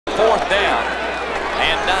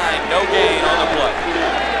no gain on the play.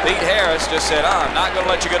 Pete Harris just said, I'm not going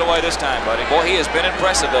to let you get away this time, buddy. Boy, he has been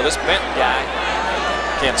impressive, though. This Benton guy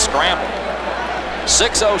can scramble.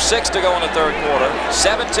 6:06 to go in the third quarter.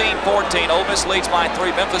 17-14. Ole Miss leads by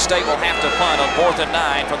 3. Memphis State will have to punt on 4th and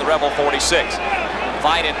 9 from the Rebel 46.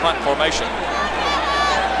 Fight in punt formation.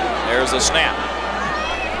 There's the snap.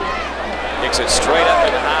 Kicks it straight up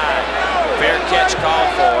and high. Fair catch called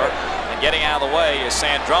for. And getting out of the way is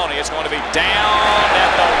Sandrone. It's going to be down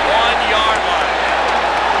at the 1-yard line.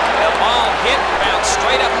 The ball hit and bounced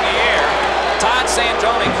straight up in the air. Todd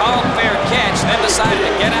Sandrone called fair catch, then decided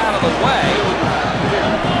to get out of the way,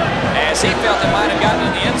 as he felt it might have gotten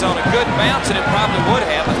in the end zone. A good bounce, and it probably would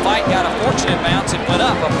have. The fight got a fortunate bounce and went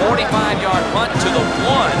up. A 45-yard punt to the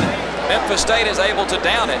 1. Memphis State is able to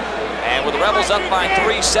down it. And with the Rebels up by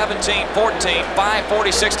 3, 17-14,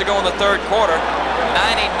 5:46 to go in the third quarter.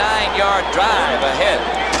 99-yard drive ahead.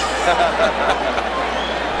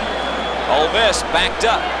 Ole Miss backed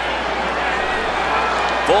up.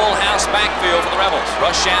 Full house backfield for the Rebels.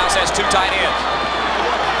 Rush Showers has 2 tight ends.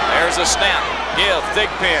 There's a snap. Give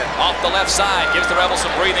Thigpen off the left side. Gives the Rebels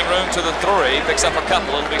some breathing room to the 3. Picks up a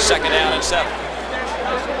couple. It'll be 2nd down and 7.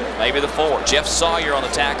 Maybe the 4. Jeff Sawyer on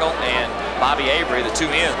the tackle and Bobby Avery, the 2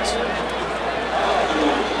 ends.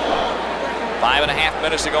 5.5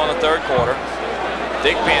 minutes to go in the third quarter.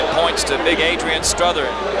 Thigpen points to big Adrian Strother.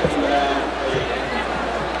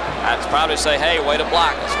 I'd probably say, hey, way to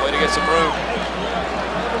block. That's a way to get some room.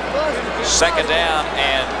 2nd down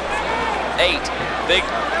and 8.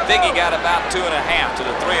 Biggie got about 2.5 to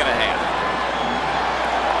the 3.5.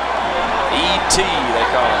 ET, they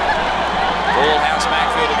call it. Full house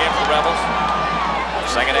backfield again for the Rebels.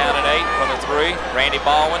 2nd down and 8 from the 3. Randy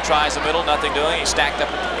Baldwin tries the middle, nothing doing. He's stacked up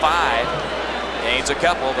at the 5. Gains a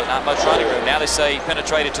couple, but not much running room. Now they say he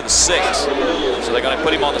penetrated to the 6. So they're going to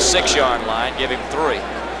put him on the 6-yard line, give him 3.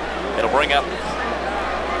 It'll bring up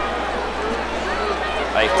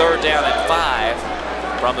a 3rd down and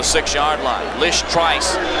 5 from the 6-yard line. Lish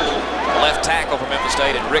Trice, left tackle for Memphis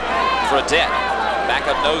State, and Rick Fredette,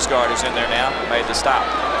 backup nose guard, who's in there now, made the stop.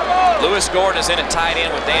 Lewis Gordon is in at tight end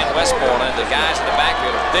with Dan Westmoreland. The guys in the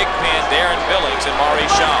backfield are Thigpen, Darren Billings, and Maurice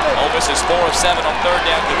Shaw. Ole Miss is 4 of 7 on 3rd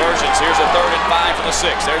down conversions. Here's a 3rd and 5 from the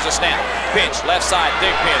 6. There's a snap. Pinch, left side,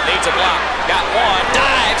 Thigpen needs a block. Got 1,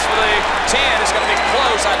 dives for the 10. It's going to be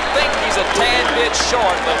close. I think he's a tad bit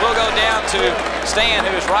short, but we'll go down to Stan,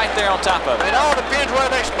 who is right there on top of it. It all depends where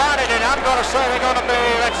they spotted it. I'm going to say they're going to be,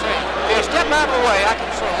 let's see, they're step out of the way. I can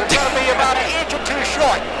say they're going to be about an inch or 2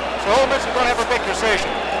 short. So Ole Miss is going to have a big decision.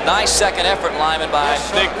 Nice second effort lineman by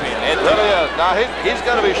Thigpen. It really is. Now he's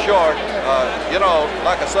going to be short. You know,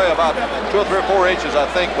 like I say, about 2 or 3 or 4 inches, I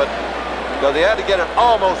think, but because he had to get it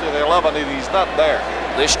almost in the 11, and he's not there.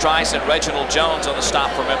 Lish Trice and Reginald Jones on the stop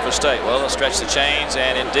for Memphis State. Well, they'll stretch the chains,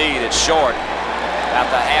 and indeed, it's short. About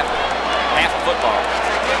the half football.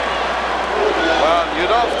 Well, you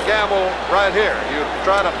don't gamble right here. You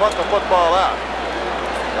try to punt the football out.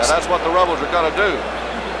 And that's what the Rebels are going to do.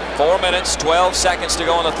 4 minutes, 12 seconds to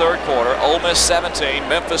go in the third quarter. Ole Miss 17,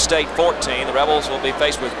 Memphis State 14. The Rebels will be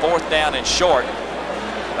faced with 4th down and short.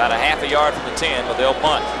 About a half a yard from the 10, but they'll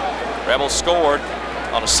punt. Rebels scored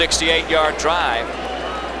on a 68-yard drive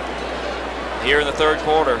here in the third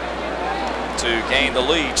quarter to gain the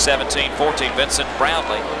lead, 17-14. Vincent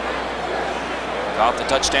Brownlee caught the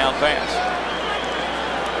touchdown pass.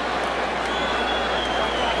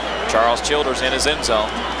 Charles Childers in his end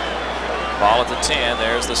zone. Ball at the 10.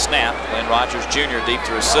 There's the snap. Glenn Rogers Jr. deep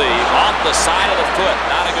to receive. Off the side of the foot.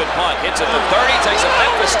 Not a good punt. Hits at the 30. Takes a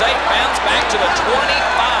Memphis State bounce back to the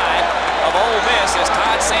 25 of Ole Miss as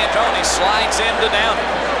Todd Sandrone slides into down it.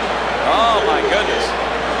 Oh, my goodness.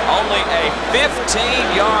 Only a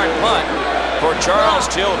 15-yard punt for Charles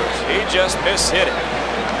Childers. He just mishit it.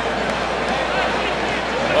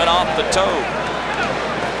 Went off the toe.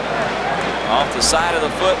 Off the side of the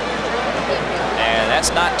foot. And that's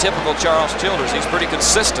not typical Charles Childers. He's pretty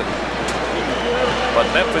consistent. But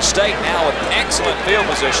Memphis State now with excellent field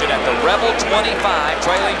position at the Rebel 25,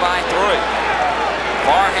 trailing by 3.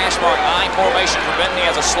 Far hash mark I formation for Benton. He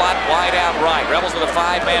has a slot wide out right. Rebels with a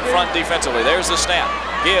 5-man front defensively. There's the snap.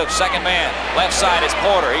 Give, second man. Left side is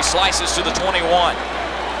Porter. He slices to the 21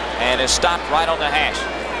 and is stopped right on the hash.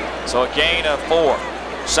 So a gain of 4.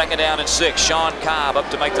 2nd down and 6. Sean Cobb up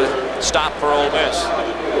to make the stop for Ole Miss.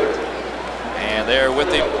 And there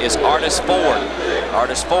with him is Artis Ford.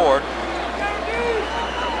 Artis Ford,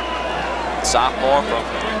 sophomore from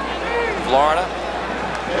Florida.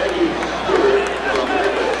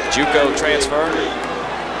 JUCO transfer.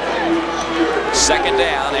 2nd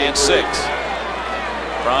down and 6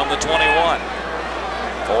 from the 21.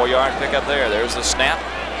 4-yard pickup there. There's the snap.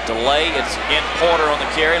 delay. It's again Porter on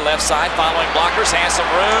the carry, left side, following blockers, has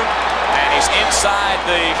some room, and he's inside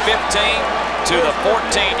the 15 to the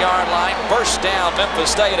 14-yard line. First down,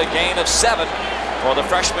 Memphis State, a gain of 7 for the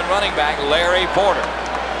freshman running back, Larry Porter.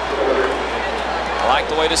 I like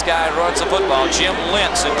the way this guy runs the football. Jim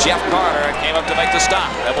Lentz and Jeff Carter came up to make the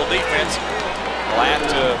stop. Rebel defense will have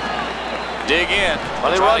to dig in,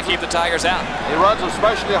 but try to keep the Tigers out. He runs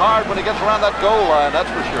especially hard when he gets around that goal line,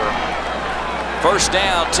 that's for sure. First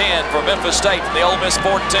down, 10 for Memphis State from the Ole Miss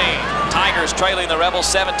 14. Tigers trailing the Rebels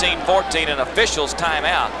 17-14, and officials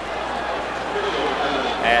timeout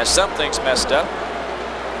as something's messed up.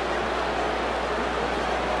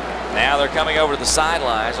 Now they're coming over to the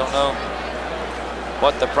sidelines. Don't know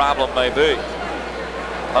what the problem may be.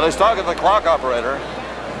 Well, he's talking to the clock operator.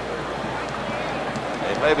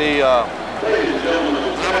 It may be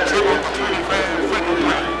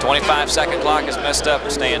 25-second clock is messed up.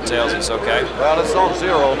 Stan tells us, okay. Well, it's on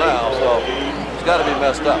 0 now, so it's got to be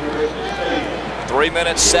messed up. 3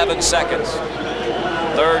 minutes, 7 seconds.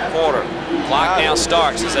 Third quarter. Clock now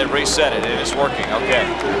starts as they reset it. It is working. Okay.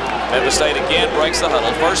 Memphis State again breaks the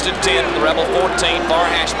huddle. First and 10 from the Rebel 14. Far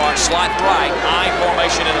hash mark, slot right. I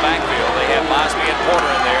formation in the backfield. They have Mosby and Porter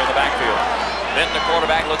in there in the backfield. Benton, the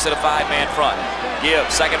quarterback, looks at a 5-man front.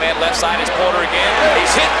 Gibbs, second man left side is Porter again.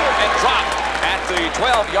 He's hit and dropped at the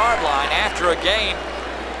 12-yard line after a gain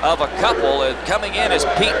of a couple. Coming in is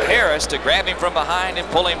Pete Harris to grab him from behind and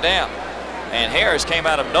pull him down. And Harris came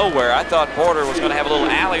out of nowhere. I thought Porter was going to have a little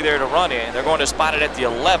alley there to run in. They're going to spot it at the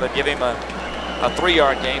 11, give him a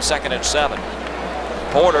 3-yard gain, 2nd and 7.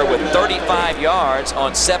 Porter with 35 yards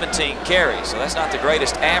on 17 carries. So that's not the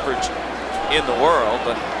greatest average in the world,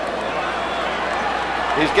 but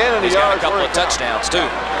he's gaining the got yards. a couple of touchdowns too.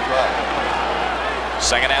 That's right.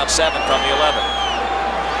 2nd down 7 from the 11.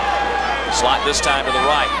 Slot this time to the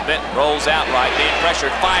right. Benton rolls out right, being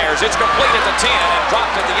pressured, fires. It's complete at the 10 and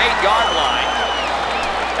dropped at the 8-yard line.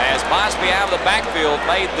 As Mosby out of the backfield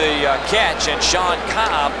made the catch, and Sean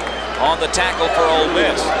Cobb on the tackle for Ole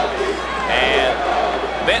Miss. And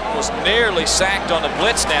Benton was nearly sacked on the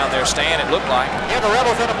blitz down there, Stan, it looked like. Yeah, the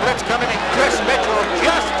Rebels in a blitz coming in. Chris Mitchell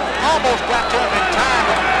just almost got to him in time.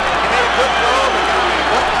 He made a good throw, but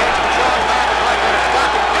one catch for Sean Cobb was right there to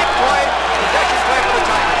stop it. Big play, possession play for the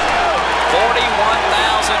Tigers. 41,300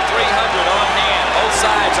 on hand, both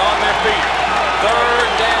sides on their feet. Third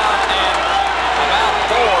down and about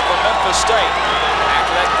 4 for Memphis State.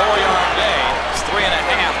 After that 4-yard gain, it's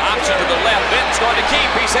 3.5. Option to the left. Benton's going to keep.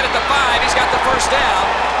 He's hit at the 5. He's got the first down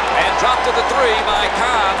and dropped to the 3 by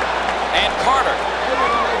Cobb and Carter.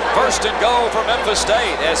 First and goal for Memphis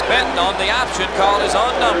State as Benton on the option called his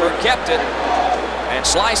own number, kept it, and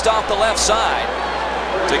sliced off the left side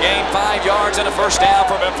to gain 5 yards and a first down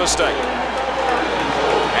for Memphis State.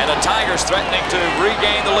 And the Tigers threatening to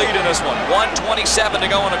regain the lead in this one. 1:27 to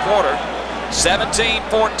go in the quarter.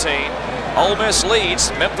 17-14. Ole Miss leads.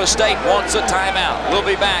 Memphis State wants a timeout. We'll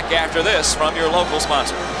be back after this from your local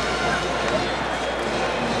sponsor.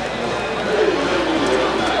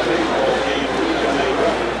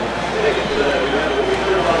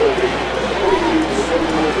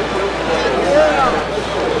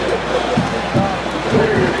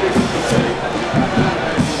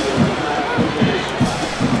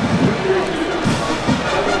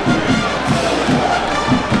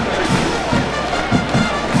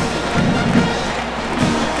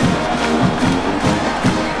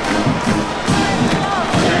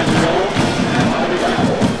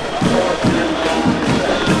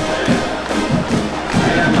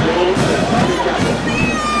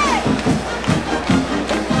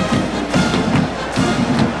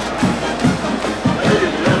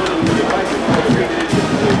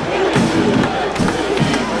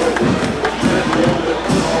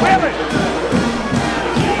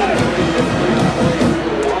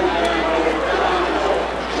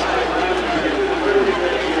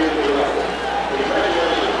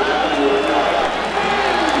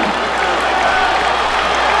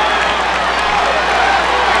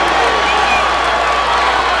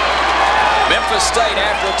 State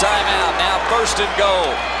after a timeout. Now 1st and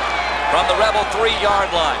goal from the Rebel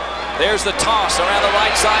 3-yard line. There's the toss around the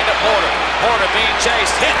right side to Porter. Porter being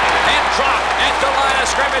chased, hit, and dropped at the line of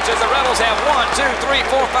scrimmage as the Rebels have 1, 2, 3,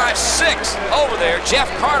 4, 5, 6 over there.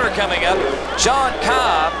 Jeff Carter coming up, Sean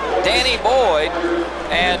Cobb, Danny Boyd,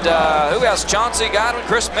 and who else? Chauncey Godwin,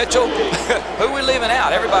 Chris Mitchell. Who are we leaving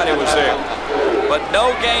out? Everybody was there. But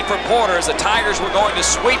no gain for Porter as the Tigers were going to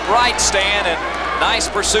sweep right, Stan, and Nice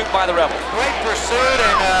pursuit by the Rebels. Great pursuit,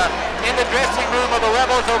 and in the dressing room of the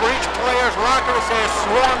Rebels, over each player's locker, it says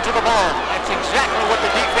sworn to the ball. That's exactly what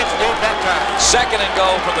the defense did that time. Second and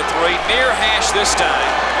goal from the 3, near hash this time.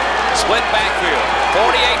 Split backfield.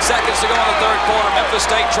 48 seconds to go in the third quarter. Memphis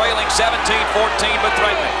State trailing 17-14, but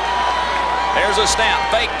threatening. There's a snap.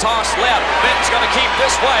 Fake toss left. Benton's going to keep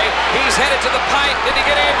this way. He's headed to the pipe. Did he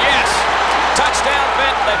get in? Yes. Touchdown,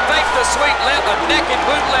 Benton. They faked the sweet left, a naked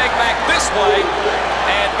bootleg back this way.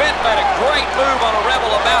 And Benton made a great move on a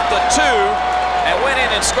Rebel about the 2 and went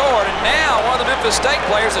in and scored. And now one of the Memphis State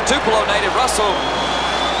players, the Tupelo native Russell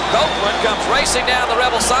Copeland, comes racing down the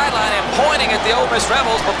Rebel sideline and pointing at the Ole Miss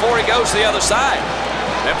Rebels before he goes to the other side.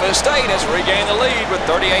 Memphis State has regained the lead with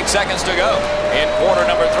 38 seconds to go in quarter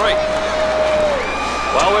number 3.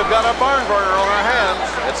 Well, we've got a barn burner on our hands.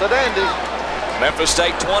 It's a dandy. Memphis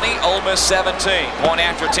State 20, Ole Miss 17. Point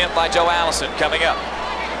after attempt by Joe Allison coming up.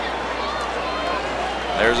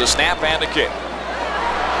 There's a snap and a kick.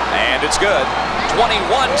 And it's good.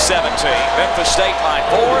 21-17. Memphis State by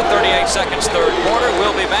 4, 38 seconds, third quarter.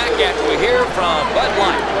 We'll be back after we hear from Bud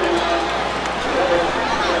Light.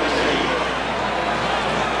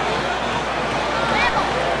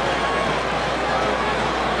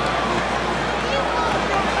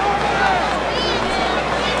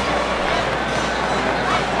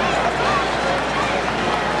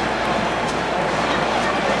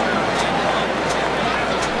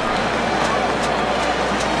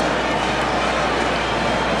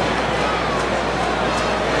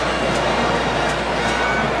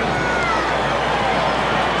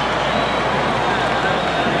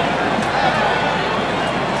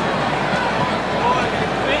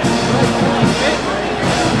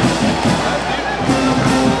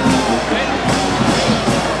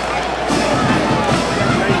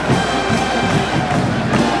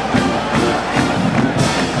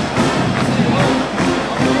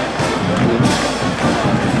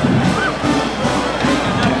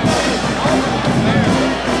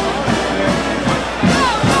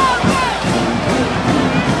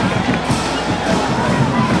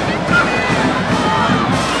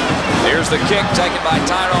 The kick taken by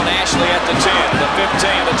Tyrone Ashley at the 10, the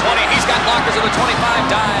 15, the 20. He's got blockers at the 25,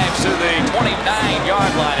 dives to the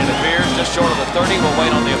 29-yard line, it appears, just short of the 30. We'll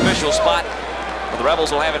wait on the official spot. But the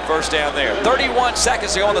Rebels will have it first down there. 31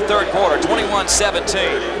 seconds to go in the third quarter,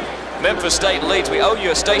 21-17. Memphis State leads. We owe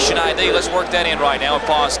you a station ID. Let's work that in right now and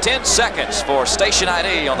pause 10 seconds for station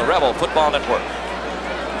ID on the Rebel Football Network.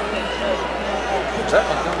 Is that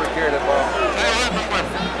Montgomery carried that ball?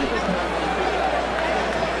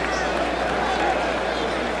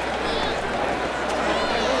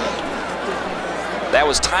 That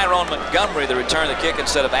was Tyrone Montgomery that returned the kick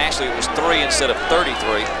instead of Ashley. It was 3 instead of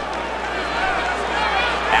 33.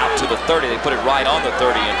 Out to the 30. They put it right on the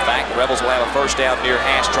 30, in fact. The Rebels will have a first down near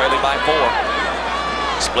hash, trailing by 4.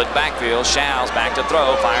 Split backfield. Showers back to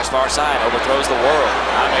throw. Fires far side. Overthrows the world.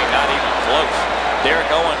 I mean, not even close. Derek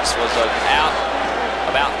Owens was out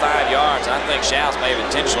about 5 yards. I think Showers may have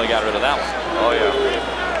intentionally got rid of that one. Oh, yeah.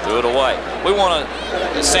 Threw it away. We want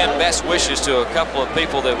to send best wishes to a couple of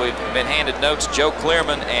people that we've been handed notes, Joe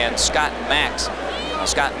Clearman and Scott Max.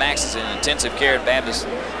 Scott Max is in intensive care at Baptist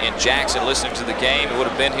in Jackson listening to the game. He would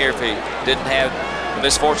have been here if he didn't have the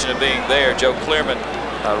misfortune of being there. Joe Clearman,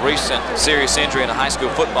 a recent serious injury in a high school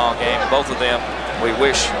football game. Both of them, we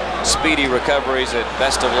wish speedy recoveries and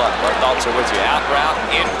best of luck. Our thoughts are with you. Out route,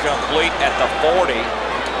 incomplete at the 40.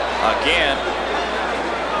 Again,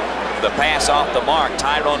 the pass off the mark.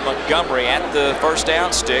 Tyrone Montgomery at the first down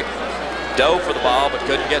stick. Dove for the ball, but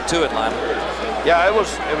couldn't get to it, Lyman. Yeah, it was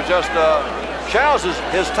just Chow's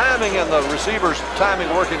his timing and the receiver's timing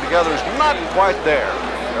working together is not quite there.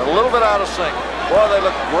 They're a little bit out of sync. Boy, they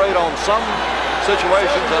look great on some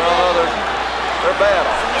situations, and on others, they're bad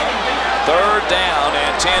on them. Third down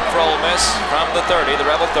and 10 for Ole Miss from the 30, the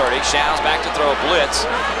Rebel 30. Show's back to throw a blitz.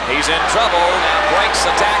 He's in trouble. Now breaks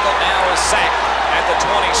the tackle. Now is sacked at the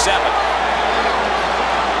 27.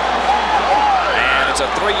 And it's a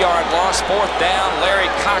 3-yard loss. Fourth down.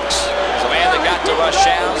 Larry Cox is the man that got to rush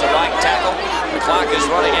Show's, the right tackle. The clock is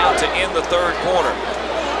running out to end the third quarter.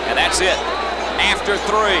 And that's it. After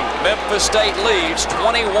 3, Memphis State leads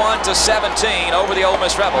 21-17 over the Ole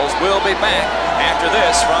Miss Rebels. We'll be back after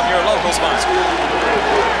this from your local sponsor.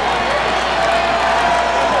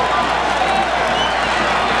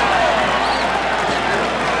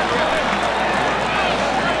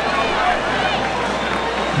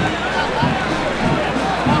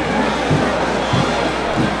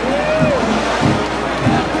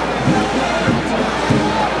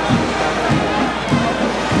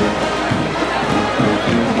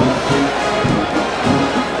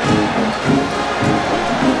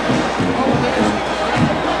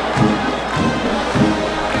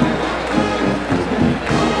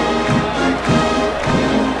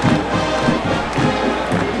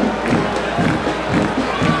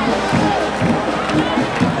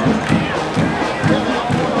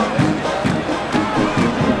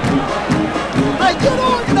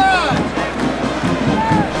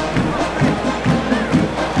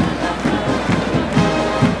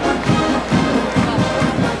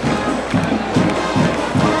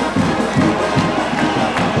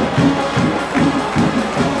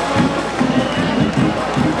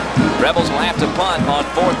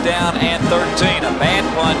 down and 13. A bad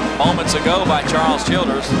punt moments ago by Charles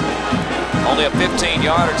Childers. Only a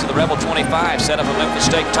 15-yarder to the Rebel 25, set up a Memphis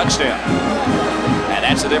State touchdown. And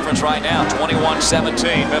that's the difference right now,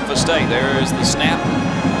 21-17, Memphis State. There is the snap.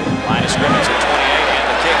 Line of scrimmage at 28, and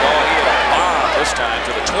the kick. Oh, he hit a bomb this time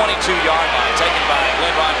to the 22-yard line, taken by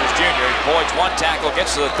Glenn Rogers Jr. He avoids one tackle,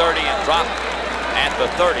 gets to the 30, and dropped at the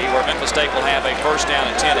 30, where Memphis State will have a first down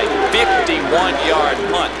and 10, a 51-yard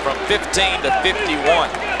punt from 15 to 51.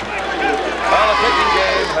 Well, the kicking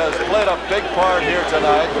game has played a big part here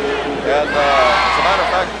tonight, and as a matter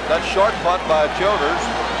of fact, that short punt by Childers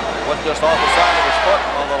went just off the side of his foot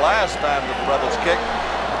on the last time that the Rebels kicked.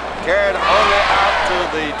 Carried only out to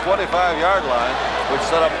the 25-yard line, which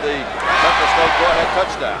set up the Memphis State go-ahead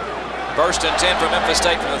touchdown. First and 10 for Memphis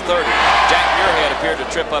State from the 30. Jack Muirhead appeared to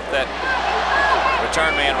trip up that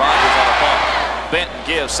return man Rogers on the punt. Benton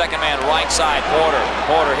gives second man right side Porter.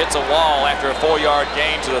 Porter hits a wall after a 4-yard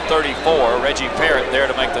gain to the 34. Reggie Parrott there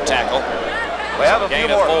to make the tackle. We have a few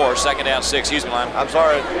more. Gain of 4, second down 6. Excuse me, Lyman. I'm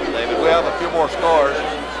sorry, David. We have a few more scores.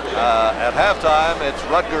 At halftime, it's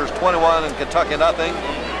Rutgers 21 and Kentucky nothing.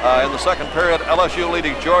 In the second period, LSU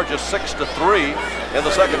leading Georgia 6-3. In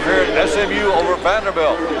the second period, SMU over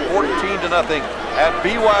Vanderbilt 14-0. And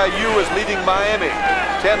BYU is leading Miami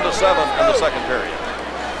 10-7 in the second period.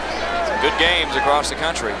 Some good games across the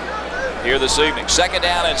country here this evening. Second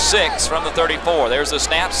down and 6 from the 34. There's the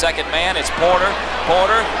snap. Second man, it's Porter.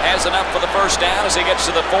 Porter has enough for the first down as he gets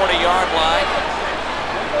to the 40-yard line.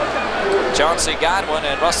 Chauncey Godwin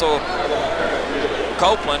and Russell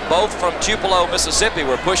Copeland, both from Tupelo, Mississippi,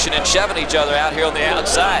 were pushing and shoving each other out here on the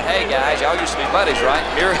outside. Hey guys, y'all used to be buddies, right?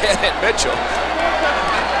 Muirhead and Mitchell.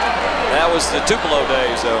 That was the Tupelo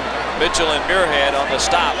days, though. Mitchell and Muirhead on the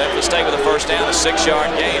stop. Memphis State with a first down, a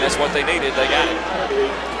 6-yard gain. That's what they needed. They got it.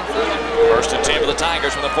 First and 10 for the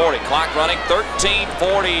Tigers from the 40. Clock running,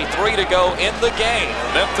 13:43 to go in the game.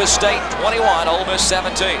 Memphis State 21, Ole Miss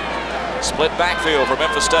 17. Split backfield for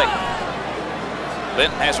Memphis State.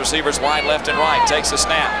 Benton has receivers wide left and right. Takes the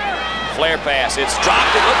snap. Flare pass. It's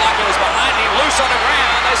dropped. It looked like it was behind him. Loose on the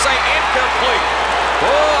ground. They say incomplete. Oh,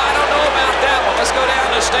 I don't know about that one. Let's go down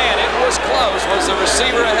the stand. It was close. Was the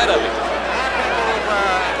receiver ahead of him? I think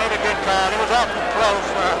it made a good call. It was awful close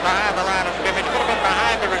behind the line of scrimmage. It could have been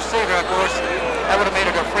behind the receiver, of course. That would have made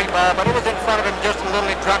it a free ball, but it was in front of him just a little.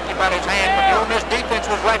 He dropped him by his hand. But the Ole Miss defense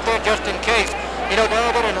was right there just in case. You know,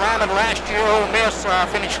 David and Lyman, last year, Ole Miss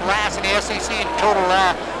finished last in the SEC in total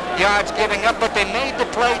yards giving up, but they made the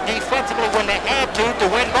play defensively when they had to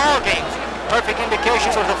win ball games. Perfect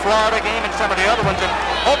indication was the Florida game and some of the other ones, and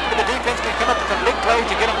hopefully the defense can come up with some big plays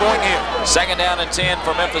to get them going here. Second down and 10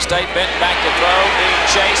 for Memphis State. Benton back to throw, being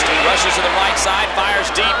chased. He rushes to the right side,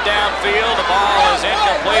 fires deep downfield. The ball is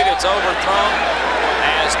incomplete. It's overthrown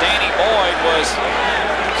as Danny Boyd was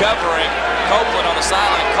covering Copeland on the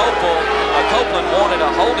sideline. Copeland wanted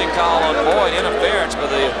a holding call on Boyd, interference,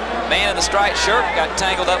 but the man in the striped shirt got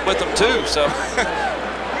tangled up with him too. So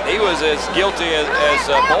he was as guilty as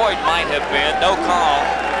Boyd might have been. No call,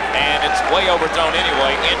 and it's way overthrown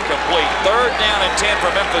anyway. Incomplete. Third down and 10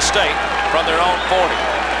 for Memphis State from their own 40.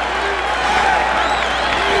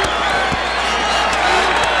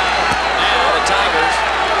 Now the Tigers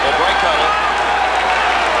will break huddle.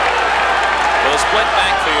 With a split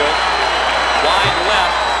backfield. Wide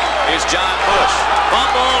left is John Bush.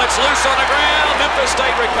 Fumble, it's loose on the ground. Memphis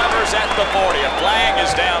State recovers at the 40. A flag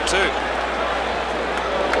is down too.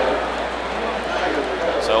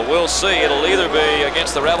 So we'll see. It'll either be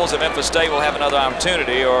against the Rebels and Memphis State will have another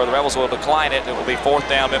opportunity, or the Rebels will decline it. It will be fourth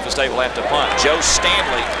down. Memphis State will have to punt. Joe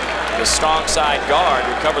Stanley, the strong side guard,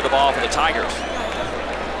 recovered the ball for the Tigers.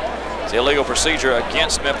 It's illegal procedure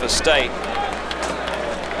against Memphis State,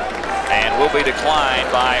 and will be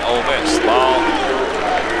declined by Ole Miss. Ball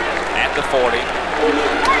at the 40.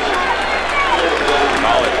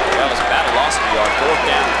 Call it. Well, it's about a loss of a yard. Fourth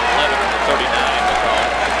down, 11 from the 39. They call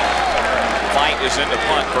it. Fight is in the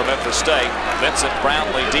punt for Memphis State. Vincent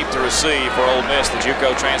Brownlee deep to receive for Ole Miss, the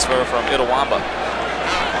JUCO transfer from Itawamba.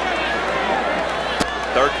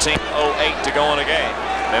 13:08 to go in the game.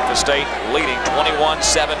 Memphis State leading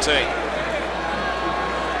 21-17.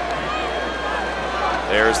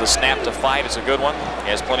 There's the snap to fight. It's a good one.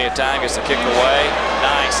 He has plenty of time. Gets the kick away.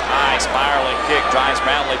 Nice, high spiraling kick. Drives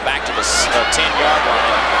Brownlee back to the 10-yard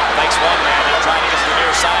line. Makes one man and trying to get to the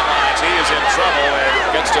near sidelines. He is in trouble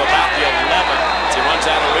and gets to about the 11 as he runs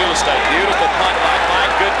out of real estate. Beautiful punt by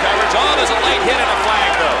Mike. Good coverage. Oh, there's a late hit and a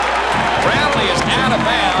flag, though. Brownlee is out of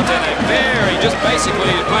bounds and just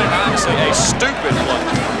basically, to put it honestly, a stupid play.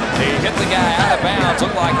 He hit the guy out of bounds,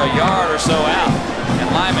 looked like a yard or so out. and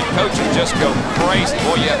lineman coaches just go crazy.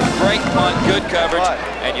 Boy, you have a great punt, good coverage,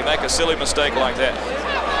 and you make a silly mistake like that.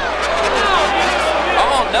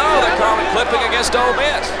 Oh no, they're calling clipping against Ole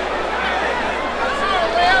Miss.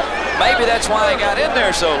 Maybe that's why he got in there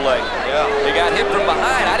so late. Yeah. He got hit from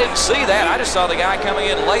behind. I didn't see that. I just saw the guy coming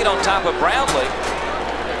in late on top of Brownlee.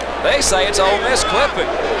 They say it's Ole Miss clipping.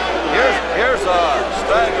 Here's a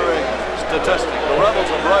staggering statistic. The Rebels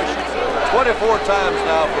have rushed 24 times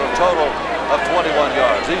now for a total of 21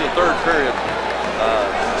 yards. These are third period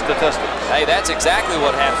statistics. Hey, that's exactly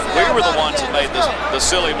what happened. We were the ones that made the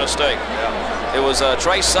silly mistake. Yeah. It was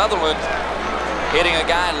Trey Sutherland hitting a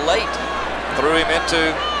guy late, threw him into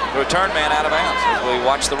the return man out of bounds. As we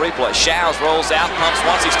watch the replay. Shows rolls out, pumps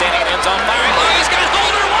once, he's standing in end zone, firing low. He's got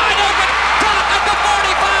Holder wide open, top at the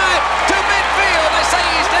 45 to midfield. They say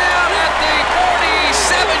he's down at the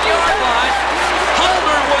 47-yard line.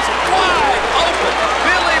 Holder was wide open.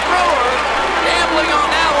 Billy Brewer gambling on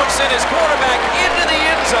that one, sent his quarterback into the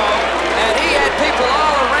end zone, and he had people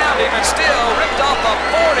all around him and still ripped off a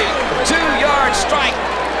 42-yard strike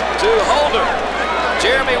to Holder.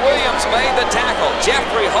 Jeremy Williams made the tackle.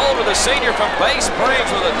 Jeffrey Holder, the senior from Bay Springs,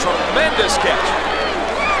 with a tremendous catch.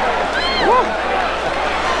 Woo.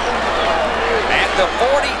 At the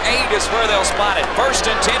 48 is where they'll spot it. 1st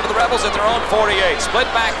and 10 to the Rebels at their own 48. Split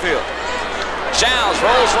backfield. Shows,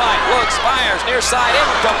 rolls right, looks, fires, near side,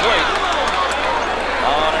 incomplete.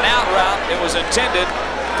 On an out route, it was intended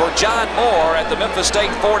for John Moore at the Memphis State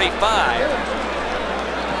 45.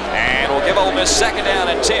 And we'll give Ole Miss 2nd down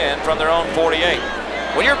and 10 from their own 48.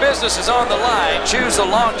 When your business is on the line, choose a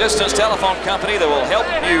long-distance telephone company that will help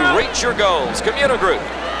you reach your goals. Commuter Group,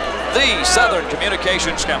 the Southern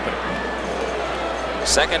Communications Company.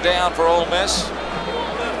 2nd down for Ole Miss.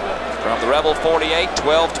 From the Rebel 48,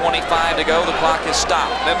 12:25 to go. The clock is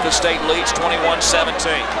stopped. Memphis State leads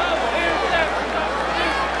 21-17.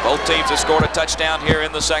 Both teams have scored a touchdown here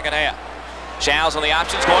in the 2nd half. Shows on the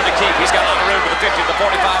options, going to keep. He's got a little room to the 50 to the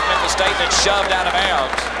 45, Memphis State, then shoved out of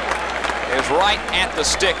bounds. It was right at the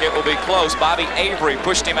stick. It will be close. Bobby Avery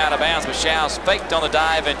pushed him out of bounds, but Shows faked on the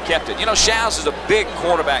dive and kept it. You know, Shows is a big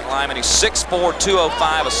quarterback lineman. He's 6'4",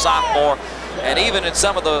 205, a sophomore. And even in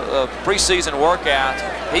some of the preseason workouts,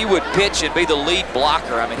 he would pitch and be the lead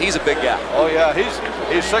blocker. I mean, he's a big guy. Oh, yeah. He's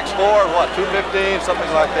 6'4", what, 215,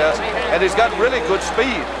 something like this. And he's got really good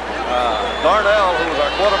speed. Darnell, who was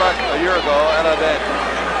our quarterback a year ago, and I did.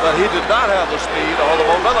 But he did not have the speed or the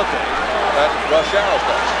mobility that Russ Shows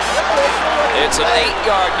does. It's an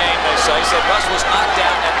 8-yard game, they say. So Russ was knocked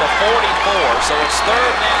out at the 44. So it's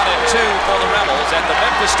 3rd down and 2 for the Rebels at the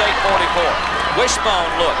Memphis State 44.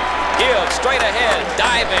 Wishbone look. Gibbs straight ahead,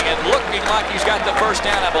 diving and looking like he's got the 1st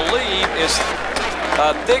down, I believe, is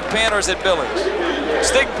Thigpen, or is it Billings?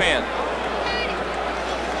 It's Thigpen.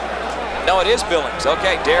 No, it is Billings.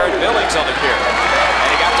 Okay, Darren Billings on the carry. And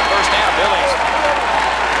he got the 1st down. Billings.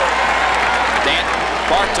 Dan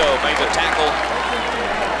Bartow made the tackle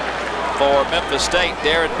for Memphis State.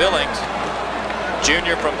 Darren Billings,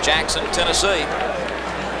 junior from Jackson, Tennessee,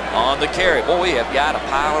 on the carry. Boy, we have got a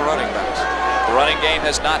pile of running backs. The running game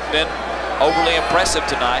has not been overly impressive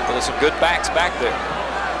tonight, but there's some good backs back there.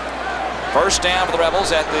 1st down for the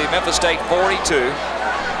Rebels at the Memphis State 42.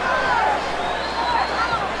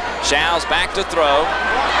 Shows back to throw,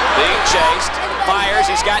 being chased, fires,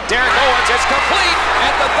 he's got Derek Owens, it's complete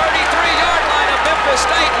at the 33-yard line of Memphis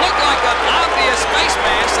State. Looked like an obvious face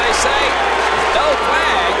mask, they say. No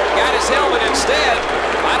flag, got his helmet instead.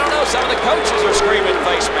 I don't know, some of the coaches are screaming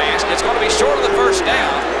face mask. It's going to be short of the 1st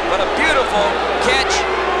down, but a beautiful catch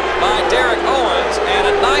by Derek Owens and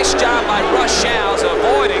a nice job by Russ Shows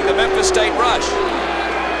avoiding the Memphis State rush.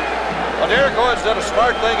 Well, Derek Owens did a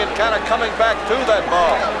smart thing in kind of coming back to that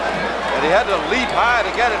ball. And he had to leap high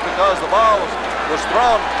to get it because the ball was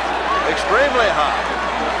thrown extremely high.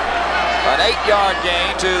 An 8-yard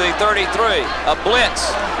gain to the 33. A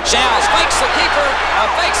blitz. Shows fakes the keeper,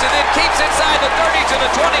 fakes and then keeps inside the 30 to the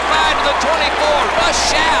 25 to the 24. Russ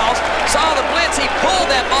Shows saw the blitz. He pulled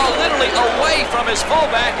that ball literally away from his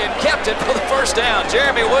fullback and kept it for the 1st down.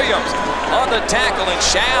 Jeremy Williams on the tackle, and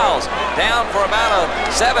Shows down for about a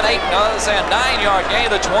 7, 8, no, say a 9-yard gain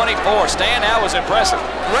to the 24. Stan, that was impressive.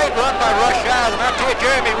 Great run by Russ Shows, and I'll tell you,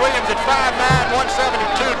 Jeremy Williams at 5'9",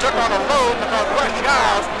 172 took on a load because Russ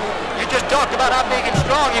Shows, you just talked about how big and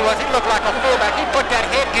strong he was. He looked like a fullback. He put that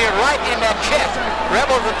headgear right in that chest.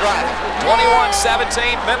 Rebels are driving.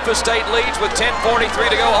 21-17, Memphis State leads with 10:43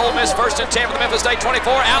 to go. Ole Miss 1st and 10 for the Memphis State 24.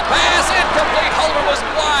 Out pass, incomplete. Holder was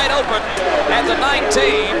wide open at the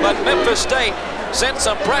 19, but Memphis State sent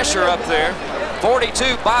some pressure up there.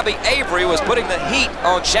 42, Bobby Avery was putting the heat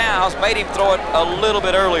on Childs, made him throw it a little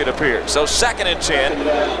bit early, it appears. So 2nd and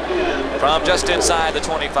 10 from just inside the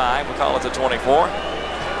 25. We call it the 24.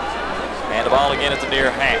 And the ball again at the near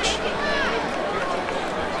hash.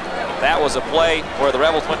 That was a play where the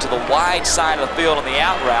Rebels went to the wide side of the field on the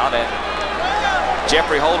out route, and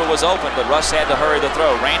Jeffrey Holder was open, but Russ had to hurry the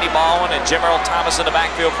throw. Randy Baldwin and Jim Earl Thomas in the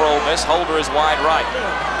backfield for Ole Miss. Holder is wide right.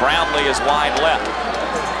 Brownlee is wide left.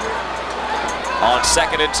 On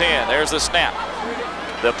 2nd and 10, there's the snap.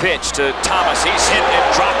 The pitch to Thomas. He's hit and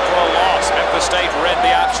dropped for a loss. Memphis State read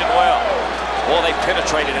the option well. Well, they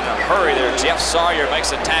penetrated in a hurry there. Jeff Sawyer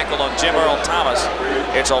makes a tackle on Jim Earl Thomas.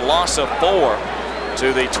 It's a loss of 4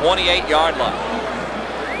 to the 28-yard line.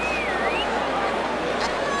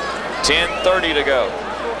 10:30 to go.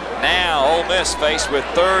 Now Ole Miss faced with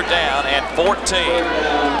 3rd down and 14.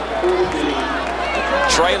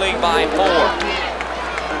 Trailing by 4.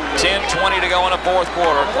 10:20 to go in the 4th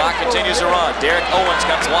quarter. Clock continues to run. Derek Owens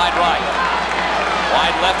comes wide right.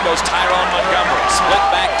 Wide left goes Tyrone Montgomery. Split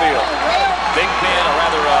backfield. Big Ben, or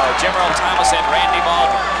rather Jim Earl Thomas and Randy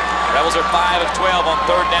Baldwin. Rebels are 5 of 12 on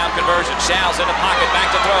 3rd down conversion. Childs in the pocket, back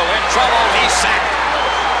to throw. In trouble, he's sacked.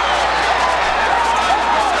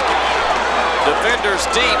 Defenders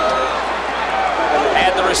deep,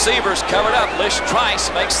 and the receivers covered up. Lish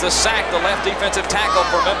Trice makes the sack, the left defensive tackle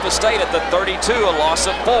for Memphis State at the 32, a loss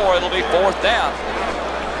of 4. It'll be 4th down.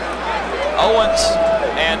 Owens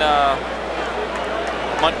and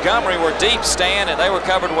Montgomery were deep, Stan, and they were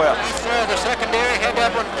covered well. The secondary had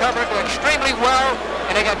that one covered extremely well,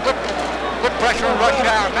 and they got good pressure on rush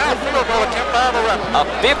hour. Now field goal attempt by the Rebels. A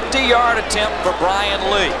 50-yard attempt for Brian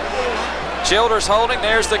Lee. Childers holding,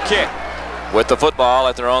 there's the kick. With the football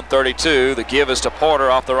at their own 32, the give is to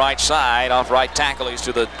Porter off the right side. Off right tackle, he's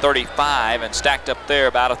to the 35, and stacked up there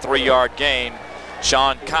about a 3-yard gain.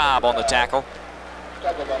 Sean Cobb on the tackle.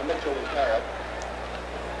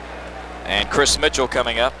 And Chris Mitchell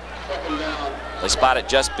coming up. They spot it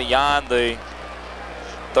just beyond the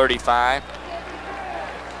 35.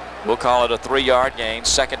 We'll call it a 3-yard gain.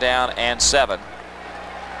 2nd down and 7.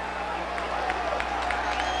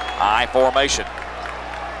 I formation.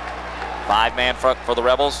 5-man front for the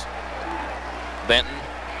Rebels. Benton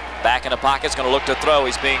back in the pocket, is going to look to throw.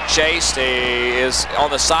 He's being chased. He is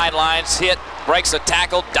on the sidelines, hit, breaks a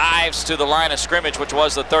tackle, dives to the line of scrimmage, which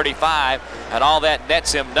was the 35, and all that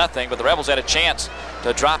nets him nothing. But the Rebels had a chance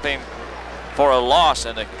to drop him for a loss,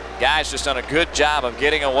 and the guy's just done a good job of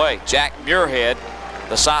getting away. Jack Muirhead,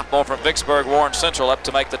 the sophomore from Vicksburg Warren Central, up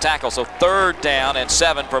to make the tackle. So 3rd down and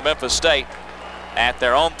 7 for Memphis State at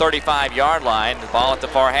their own 35-yard line. The ball at the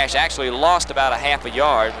far hash actually lost about a half a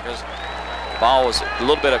yard because the ball was a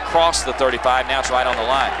little bit across the 35. Now it's right on the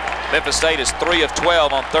line. Memphis State is 3 of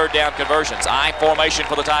 12 on 3rd down conversions. I formation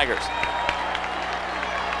for the Tigers.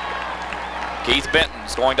 Keith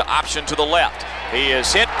Benton's going to option to the left. He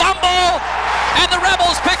is hit, fumble, and the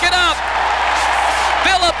Rebels pick it up.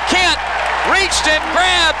 Philip Kent reached and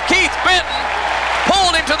grabbed Keith Benton,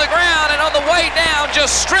 pulled him to the ground, and on the way down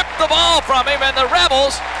just stripped the ball from him, and the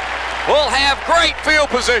Rebels will have great field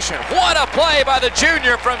position. What a play by the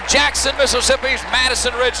junior from Jackson, Mississippi's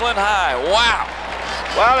Madison Ridgeland High. Wow.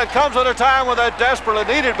 Well, it comes at a time when they desperately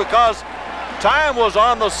needed, because time was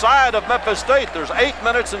on the side of Memphis State. There's 8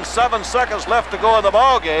 minutes and 7 seconds left to go in the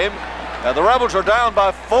ball game, and the Rebels are down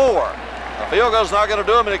by 4. The field goal's not going to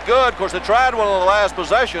do them any good. Of course, they tried one on the last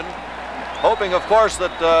possession, hoping, of course,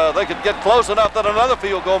 that they could get close enough that another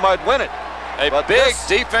field goal might win it. But big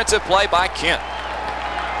defensive play by Kent.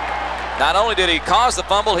 Not only did he cause the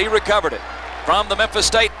fumble, he recovered it. From the Memphis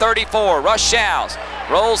State 34, Russ Childs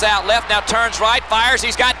rolls out left, now turns right, fires.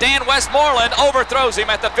 He's got Dan Westmoreland, overthrows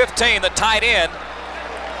him at the 15, the tight end.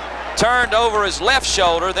 Turned over his left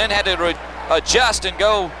shoulder, then had to adjust and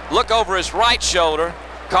go look over his right shoulder.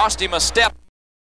 Cost him a step